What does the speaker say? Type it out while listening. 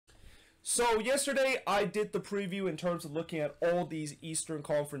So yesterday I did the preview in terms of looking at all these Eastern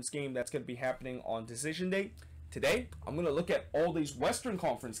Conference games that's going to be happening on Decision Day. Today I'm going to look at all these Western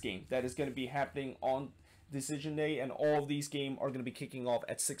Conference games that is going to be happening on Decision Day, and all of these games are going to be kicking off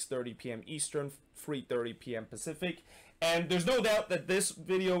at 6:30 p.m. Eastern, 3:30 p.m. Pacific. And there's no doubt that this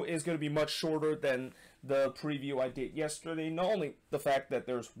video is going to be much shorter than the preview I did yesterday. Not only the fact that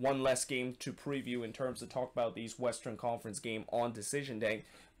there's one less game to preview in terms of talk about these Western Conference game on Decision Day,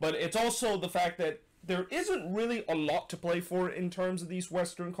 but it's also the fact that there isn't really a lot to play for in terms of these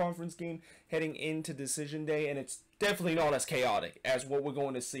Western Conference game heading into Decision Day, and it's definitely not as chaotic as what we're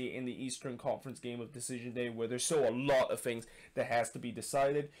going to see in the Eastern Conference game of Decision Day, where there's still a lot of things that has to be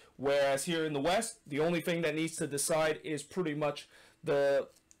decided. Whereas here in the West, the only thing that needs to decide is pretty much the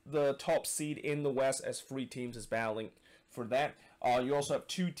top seed in the West, as 3 teams is battling for that. You also have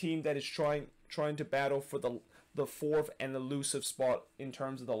 2 teams that is trying to battle for the 4th and elusive spot in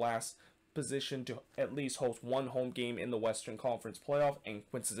terms of the last position to at least host one home game in the Western Conference playoff, and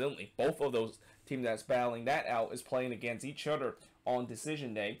coincidentally both of those teams that's battling that out is playing against each other on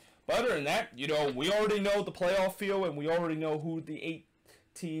Decision Day. But other than that, you know, we already know the playoff field, and we already know who the 8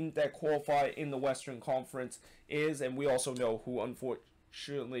 team that qualify in the Western Conference is, and we also know who,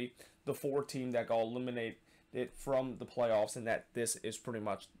 unfortunately, the 4 team that got eliminated from the playoffs, and that this is pretty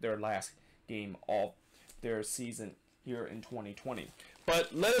much their last game of their season here in 2020.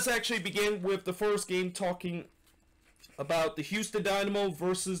 But let us actually begin with the first game, talking about the Houston Dynamo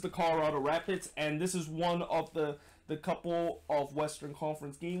versus the Colorado Rapids. And this is one of the couple of Western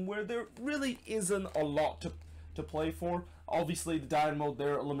Conference game where there really isn't a lot to play for. Obviously, the Dynamo,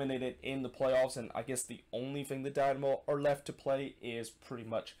 they're eliminated in the playoffs, and I guess the only thing the Dynamo are left to play is pretty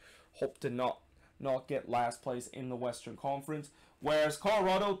much hope to not get last place in the Western Conference. Whereas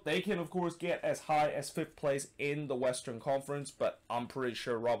Colorado, they can of course get as high as 5th place in the Western Conference, but I'm pretty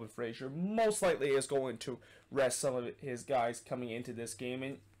sure Robin Fraser most likely is going to rest some of his guys coming into this game.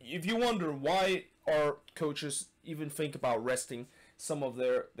 And if you wonder why our coaches even think about resting some of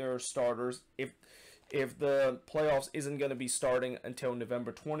their starters, if the playoffs isn't going to be starting until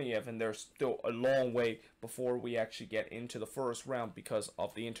November 20th, and there's still a long way before we actually get into the first round because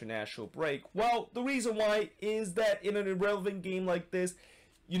of the international break. Well, the reason why is that in an irrelevant game like this,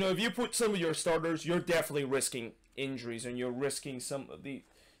 you know, if you put some of your starters, you're definitely risking injuries, and you're risking some of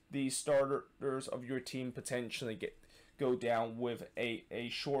the starters of your team potentially go down with a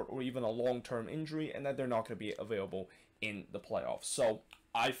short or even a long-term injury, and that they're not going to be available in the playoffs. So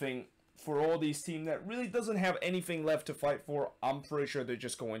I think for all these teams that really doesn't have anything left to fight for, I'm pretty sure they're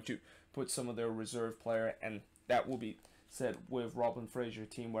just going to put some of their reserve player, and that will be said with Robin Fraser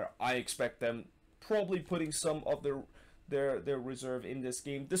team, where I expect them probably putting some of their reserve in this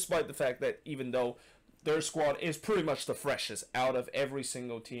game, despite the fact that even though their squad is pretty much the freshest out of every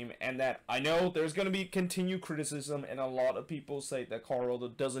single team, and that I know there's going to be continued criticism, and a lot of people say that Colorado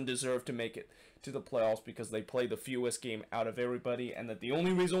doesn't deserve to make it to the playoffs because they play the fewest game out of everybody, and that the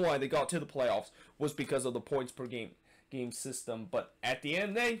only reason why they got to the playoffs was because of the points per game system. But at the end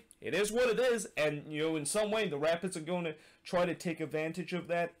of the day, it is what it is, and you know, in some way the Rapids are going to try to take advantage of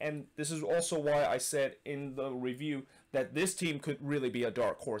that. And this is also why I said in the review that this team could really be a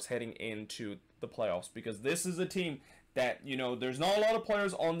dark horse heading into the playoffs, because this is a team that, you know, there's not a lot of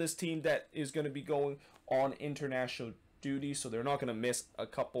players on this team that is going to be going on international duty, so they're not going to miss a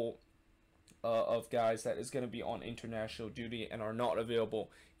couple of guys that is going to be on international duty and are not available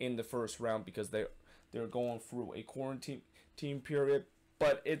in the first round because they're going through a quarantine period.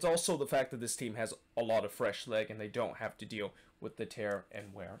 But it's also the fact that this team has a lot of fresh leg, and they don't have to deal with the tear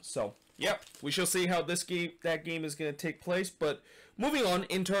and wear. So, yeah, we shall see how that game is going to take place. But moving on,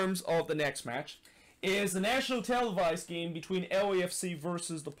 in terms of the next match, is the national televised game between LAFC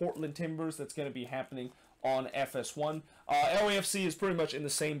versus the Portland Timbers that's going to be happening on FS1. LAFC is pretty much in the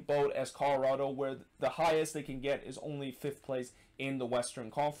same boat as Colorado, where the highest they can get is only 5th place in the Western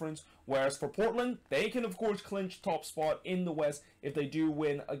Conference. Whereas for Portland, they can of course clinch top spot in the West if they do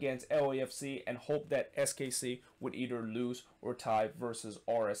win against LAFC, and hope that SKC would either lose or tie versus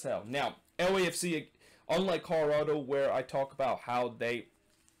RSL. Now, LAFC, unlike Colorado, where I talk about how the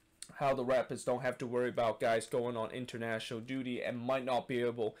Rapids don't have to worry about guys going on international duty and might not be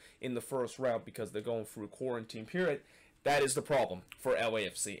able in the first round because they're going through quarantine period, that is the problem for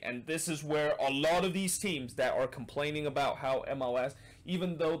LAFC. And this is where a lot of these teams that are complaining about how MLS,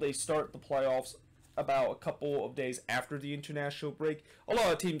 even though they start the playoffs about a couple of days after the international break, a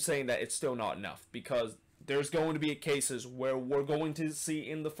lot of teams saying that it's still not enough, because there's going to be cases where we're going to see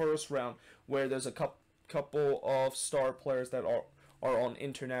in the first round where there's a couple of star players that are on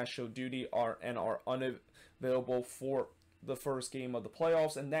international duty and are unavailable for the first game of the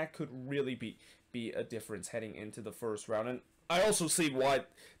playoffs, and that could really be a difference heading into the first round. And I also see why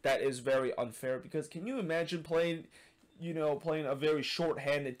that is very unfair, because can you imagine playing a very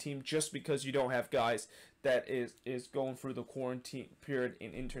short-handed team just because you don't have guys that is going through the quarantine period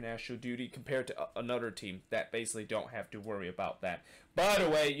in international duty, compared to another team that basically don't have to worry about that. By the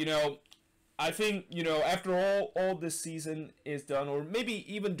way, I think, after all this season is done, or maybe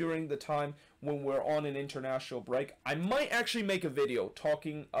even during the time when we're on an international break, I might actually make a video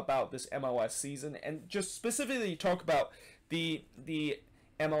talking about this MLS season, and just specifically talk about the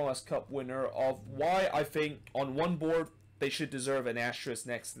MLS Cup winner, of why I think on one board they should deserve an asterisk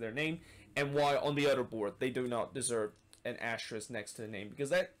next to their name, and why on the other board they do not deserve an asterisk next to the name, because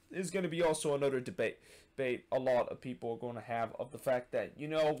that is going to be also another debate a lot of people are going to have, of the fact that,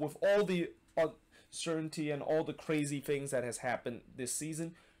 with all the uncertainty and all the crazy things that has happened this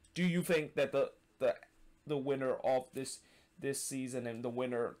season, do you think that the winner of this season, and the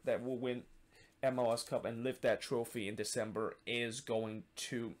winner that will win MLS Cup and lift that trophy in December, is going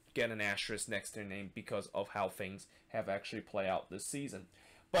to get an asterisk next to their name because of how things have actually played out this season?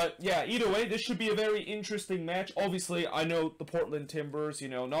 But yeah, either way, this should be a very interesting match. Obviously, I know the Portland Timbers,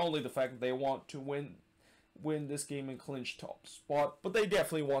 not only the fact that they want to win this game and clinch top spot, but they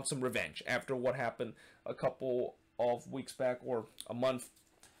definitely want some revenge after what happened a couple of weeks back, or a month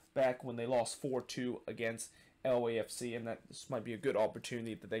back, when they lost 4-2 against LAFC, and that this might be a good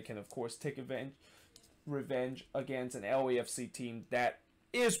opportunity that they can, of course, take revenge against an LAFC team that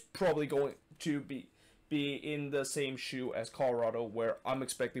is probably going to be in the same shoe as Colorado, where I'm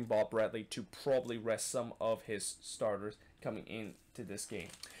expecting Bob Bradley to probably rest some of his starters coming into this game.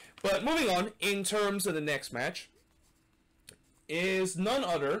 But moving on, in terms of the next match, is none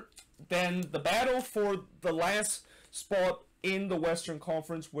other than the battle for the last spot in the Western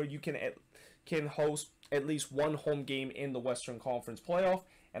Conference, where you can host at least one home game in the Western Conference playoff.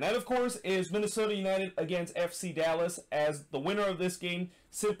 And that, of course, is Minnesota United against FC Dallas, as the winner of this game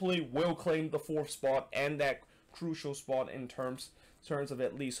simply will claim the 4th spot, and that crucial spot in terms of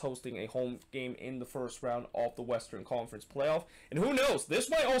at least hosting a home game in the first round of the Western Conference playoff. And who knows, this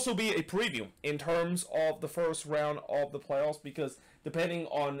might also be a preview in terms of the first round of the playoffs, because depending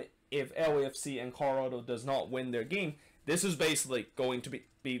on if LAFC and Colorado does not win their game, this is basically going to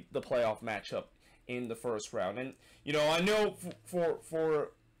be the playoff matchup in the first round. And I know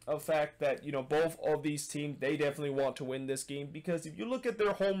for a fact that both of these teams, they definitely want to win this game, because if you look at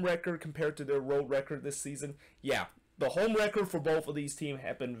their home record compared to their road record this season, yeah, the home record for both of these teams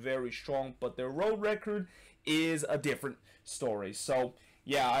have been very strong, but their road record is a different story. So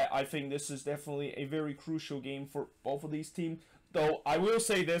yeah, I think this is definitely a very crucial game for both of these teams. Though I will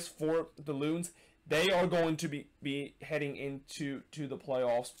say this for the Loons, they are going to be heading into the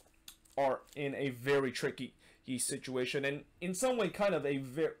playoffs are in a very tricky situation, and in some way kind of a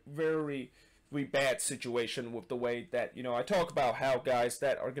very bad situation, with the way that I talk about how guys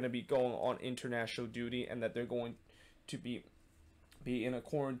that are going to be going on international duty, and that they're going to be in a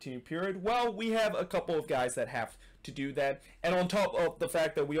quarantine period. Well, we have a couple of guys that have to do that, and on top of the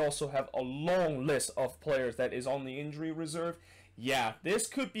fact that we also have a long list of players that is on the injury reserve, yeah, this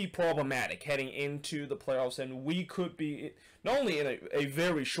could be problematic heading into the playoffs, and we could be not only in a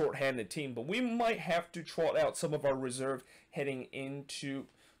very short-handed team, but we might have to trot out some of our reserve heading into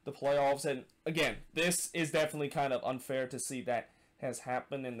the playoffs. And again, this is definitely kind of unfair to see that has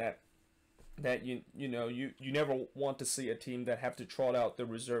happened, and that you never want to see a team that have to trot out the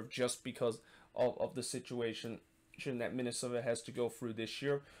reserve just because of the situation that Minnesota has to go through this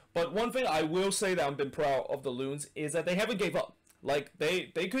year. But one thing I will say that I've been proud of the Loons is that they haven't gave up. Like,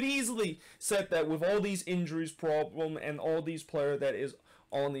 they could easily said that with all these injuries problem and all these players that is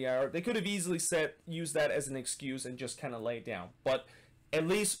on the IR, they could have easily used that as an excuse and just kind of lay down. But at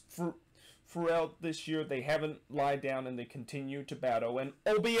least throughout this year, they haven't lied down, and they continue to battle. And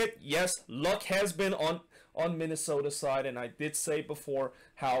albeit, yes, luck has been on Minnesota's side, and I did say before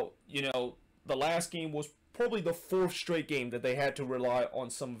how, the last game was probably the 4th straight game that they had to rely on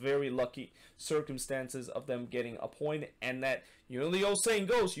some very lucky circumstances of them getting a point, and that, the old saying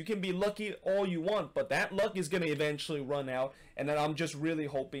goes, you can be lucky all you want, but that luck is going to eventually run out. And then I'm just really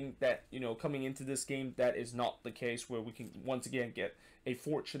hoping that, coming into this game, that is not the case, where we can once again get a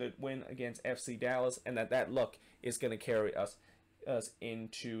fortunate win against FC Dallas, and that luck is going to carry us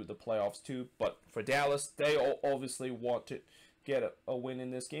into the playoffs too. But for Dallas, they obviously want to get a win in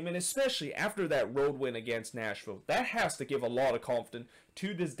this game, and especially after that road win against Nashville, that has to give a lot of confidence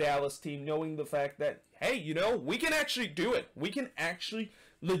to this Dallas team, knowing the fact that, hey, we can actually do it. We can actually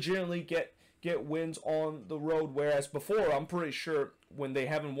legitimately get wins on the road, whereas before, I'm pretty sure when they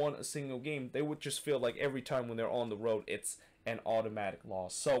haven't won a single game, they would just feel like every time when they're on the road, it's an automatic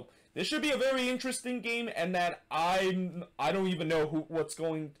loss. So this should be a very interesting game, and that I don't even know what's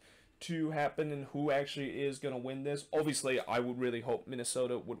going to happen and who actually is going to win this. Obviously, I would really hope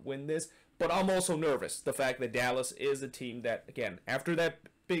Minnesota would win this, but I'm also nervous. The fact that Dallas is a team that, again, after that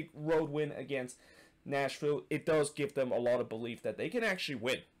big road win against Nashville, it does give them a lot of belief that they can actually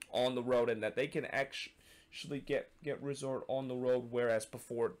win on the road and that they can actually get result on the road, whereas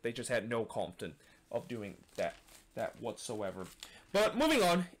before they just had no confidence of doing that whatsoever. But moving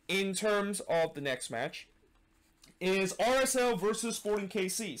on, in terms of the next match, is RSL versus Sporting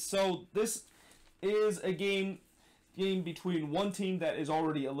KC. So this is a game between one team that is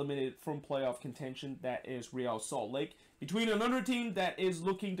already eliminated from playoff contention, that is Real Salt Lake, between another team that is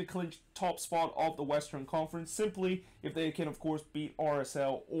looking to clinch top spot of the Western Conference, simply if they can, of course, beat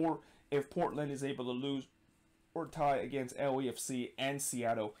RSL, or if Portland is able to lose or tie against LAFC, and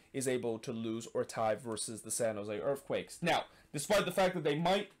Seattle is able to lose or tie versus the San Jose Earthquakes. Now, despite the fact that they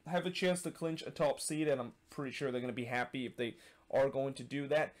might have a chance to clinch a top seed, and I'm pretty sure they're going to be happy if they are going to do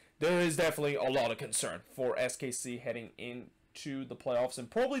that, there is definitely a lot of concern for SKC heading into the playoffs, and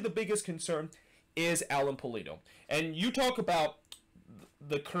probably the biggest concern is Alan Pulido. And you talk about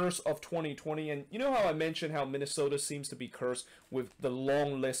the curse of 2020, and you know how I mentioned how Minnesota seems to be cursed with the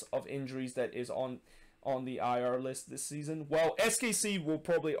long list of injuries that is on the IR list this season? Well, SKC will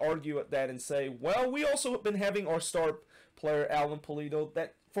probably argue at that and say, well, we also have been having our star player Alan Pulido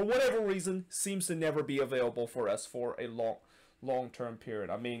that, for whatever reason, seems to never be available for us for a long-term period.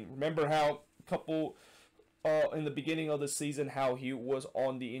 I mean, remember how a couple in the beginning of the season, how he was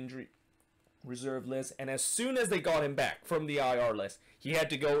on the injury reserve list, and as soon as they got him back from the IR list, he had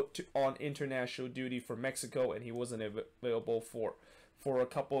to go on international duty for Mexico, and he wasn't available for a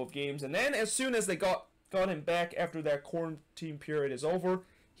couple of games. And then as soon as they got him back after that quarantine period is over,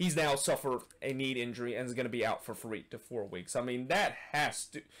 he's now suffered a knee injury and is going to be out for 3 to 4 weeks. I mean, that has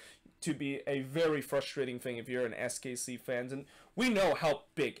to be a very frustrating thing if you're an SKC fan. And we know how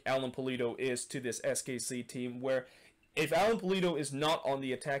big Alan Pulido is to this SKC team, where if Alan Pulido is not on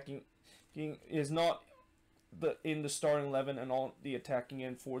the attacking, is not in the starting 11 and on the attacking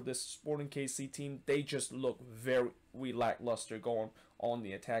end for this Sporting KC team, they just look very lackluster going on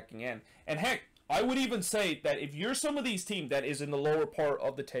the attacking end. And heck, I would even say that if you're some of these teams that is in the lower part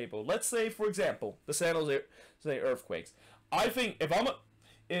of the table, let's say, for example, the San Jose Earthquakes, I think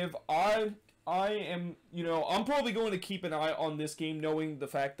I am, I'm probably going to keep an eye on this game, knowing the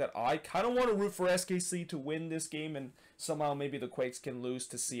fact that I kind of want to root for SKC to win this game, and somehow maybe the Quakes can lose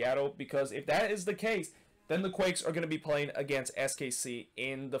to Seattle, because if that is the case, then the Quakes are going to be playing against SKC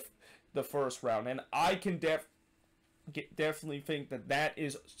in the first round, and I can definitely think that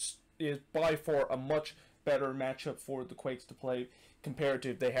is by far a much better matchup for the Quakes to play compared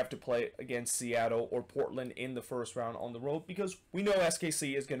to if they have to play against Seattle or Portland in the first round on the road, because we know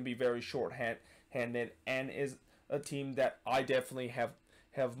SKC is going to be very short-handed and is a team that I definitely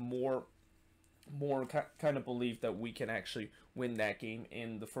have more kind of belief that we can actually win that game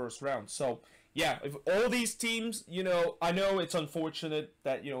in the first round. So yeah, if all these teams, I know it's unfortunate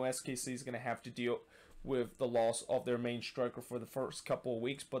that SKC is going to have to deal with the loss of their main striker for the first couple of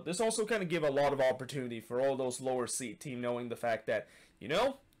weeks, but this also kind of give a lot of opportunity for all those lower seed team, knowing the fact that,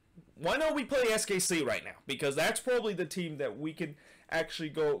 why don't we play SKC right now? Because that's probably the team that we can actually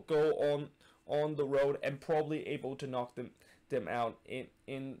go on the road and probably able to knock them out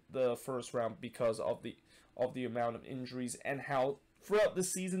in the first round, because of the amount of injuries and how throughout the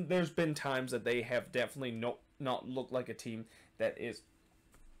season there's been times that they have definitely not looked like a team that is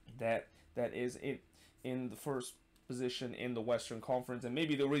in the first position in the Western Conference. And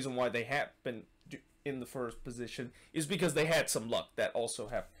maybe the reason why they have been in the first position is because they had some luck that also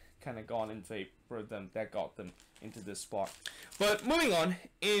have kind of gone in favor of them, that got them into this spot. But moving on,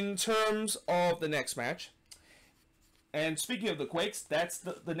 in terms of the next match, and speaking of the Quakes, that's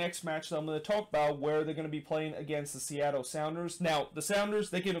the next match that I'm going to talk about, where they're going to be playing against the Seattle Sounders. Now, the Sounders,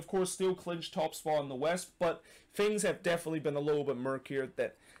 they can of course still clinch top spot in the West, but things have definitely been a little bit murkier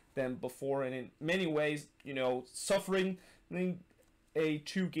than before, and in many ways, suffering a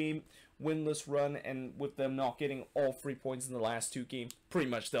 2-game winless run, and with them not getting all 3 points in the last 2 games, pretty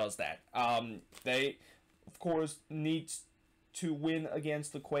much does that. They, of course, need to win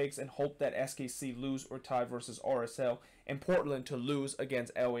against the Quakes and hope that SKC lose or tie versus RSL, and Portland to lose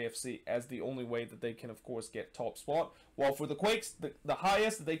against LAFC as the only way that they can, of course, get top spot. While for the Quakes, the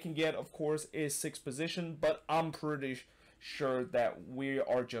highest that they can get, of course, is 6th position, but I'm pretty sure that we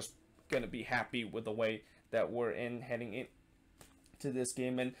are just going to be happy with the way that we're heading into this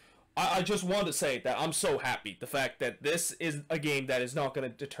game. And I just want to say that I'm so happy the fact that this is a game that is not going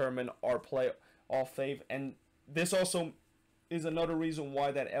to determine our playoff fate, and this also is another reason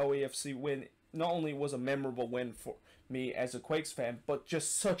why that LAFC win not only was a memorable win for me as a Quakes fan, but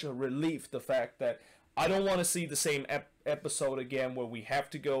just such a relief, the fact that I don't want to see the same episode again where we have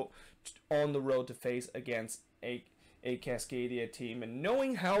to go on the road to face against a Cascadia team, and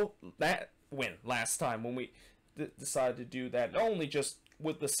knowing how that went last time when we decided to do that, not only just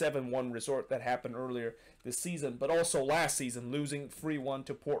with the 7-1 result that happened earlier this season, but also last season, losing 3-1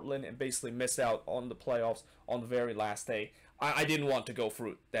 to Portland and basically missed out on the playoffs on the very last day. I didn't want to go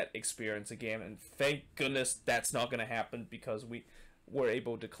through that experience again, and thank goodness that's not going to happen because we were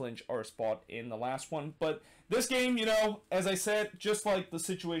able to clinch our spot in the last one. But this game, you know, as I said, just like the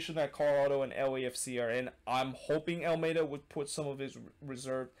situation that Colorado and LAFC are in, I'm hoping Almeida would put some of his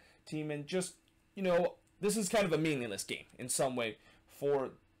reserve team in. Just, you know, this is kind of a meaningless game in some way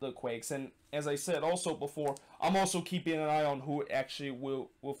for the Quakes. And as I said also before, I'm also keeping an eye on who actually will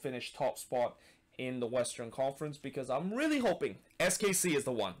finish top spot in the Western Conference, because I'm really hoping SKC is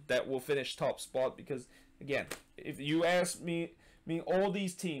the one that will finish top spot, because again, if you ask me all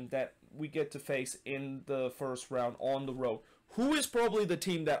these teams that we get to face in the first round on the road, who is probably the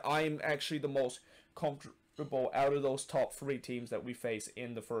team that I'm actually the most comfortable out of those top 3 teams that we face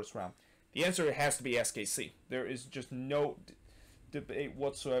in the first round? The answer has to be SKC. There is just no debate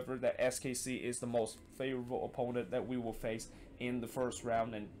whatsoever that SKC is the most favorable opponent that we will face in the first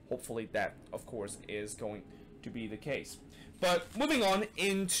round, and hopefully that, of course, is going to be the case. But moving on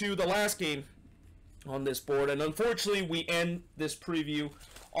into the last game on this board, and unfortunately we end this preview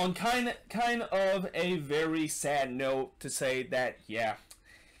on kind of a very sad note, to say that, yeah,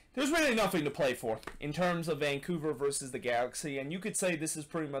 there's really nothing to play for in terms of Vancouver versus the Galaxy, and you could say this is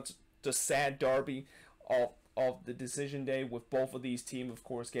pretty much the sad derby of the decision day, with both of these teams, of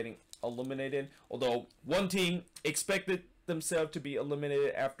course, getting eliminated. Although one team expected themselves to be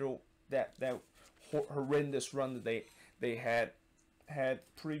eliminated after that horrendous run that they had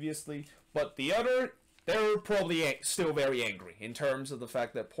previously, but the other, they're probably still very angry in terms of the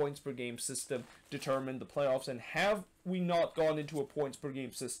fact that points per game system determined the playoffs, and have we not gone into a points per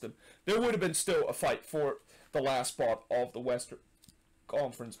game system, there would have been still a fight for the last spot of the Western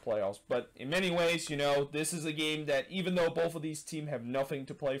Conference playoffs. But in many ways, you know, this is a game that, even though both of these teams have nothing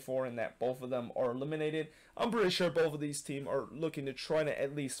to play for and that both of them are eliminated, I'm pretty sure both of these teams are looking to try to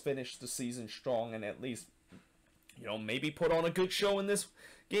at least finish the season strong and at least, you know, maybe put on a good show in this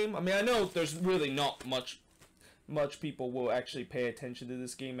game. I mean, I know there's really not much people will actually pay attention to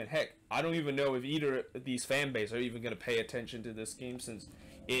this game, and heck, I don't even know if either of these fan bases are even going to pay attention to this game, since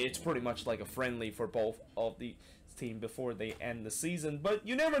it's pretty much like a friendly for both of the team before they end the season. But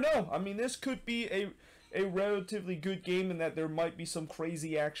you never know. I mean, this could be a relatively good game, and that there might be some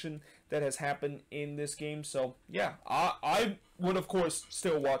crazy action that has happened in this game. So yeah, I would of course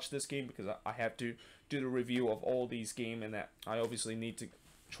still watch this game, because I have to do the review of all these games, and that I obviously need to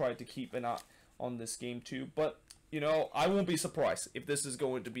try to keep an eye on this game too. But you know, I won't be surprised if this is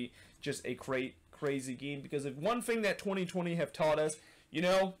going to be just a crazy game, because if one thing that 2020 have taught us, you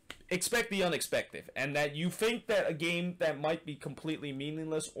know, expect the unexpected, and that you think that a game that might be completely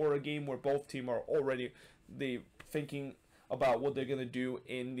meaningless, or a game where both teams are already thinking about what they're going to do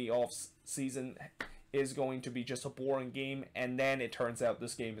in the off season, is going to be just a boring game, and then it turns out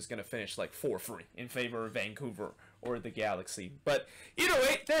this game is going to finish like 4-3 in favor of Vancouver or the Galaxy. But either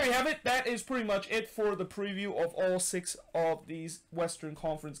way, there you have it. That is pretty much it for the preview of all 6 of these Western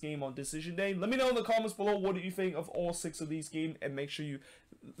Conference games on Decision Day. Let me know in the comments below what do you think of all 6 of these games, and make sure you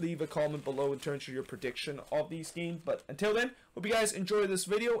leave a comment below in terms of your prediction of these games. But until then, hope you guys enjoy this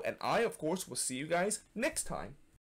video, and I, of course, will see you guys next time.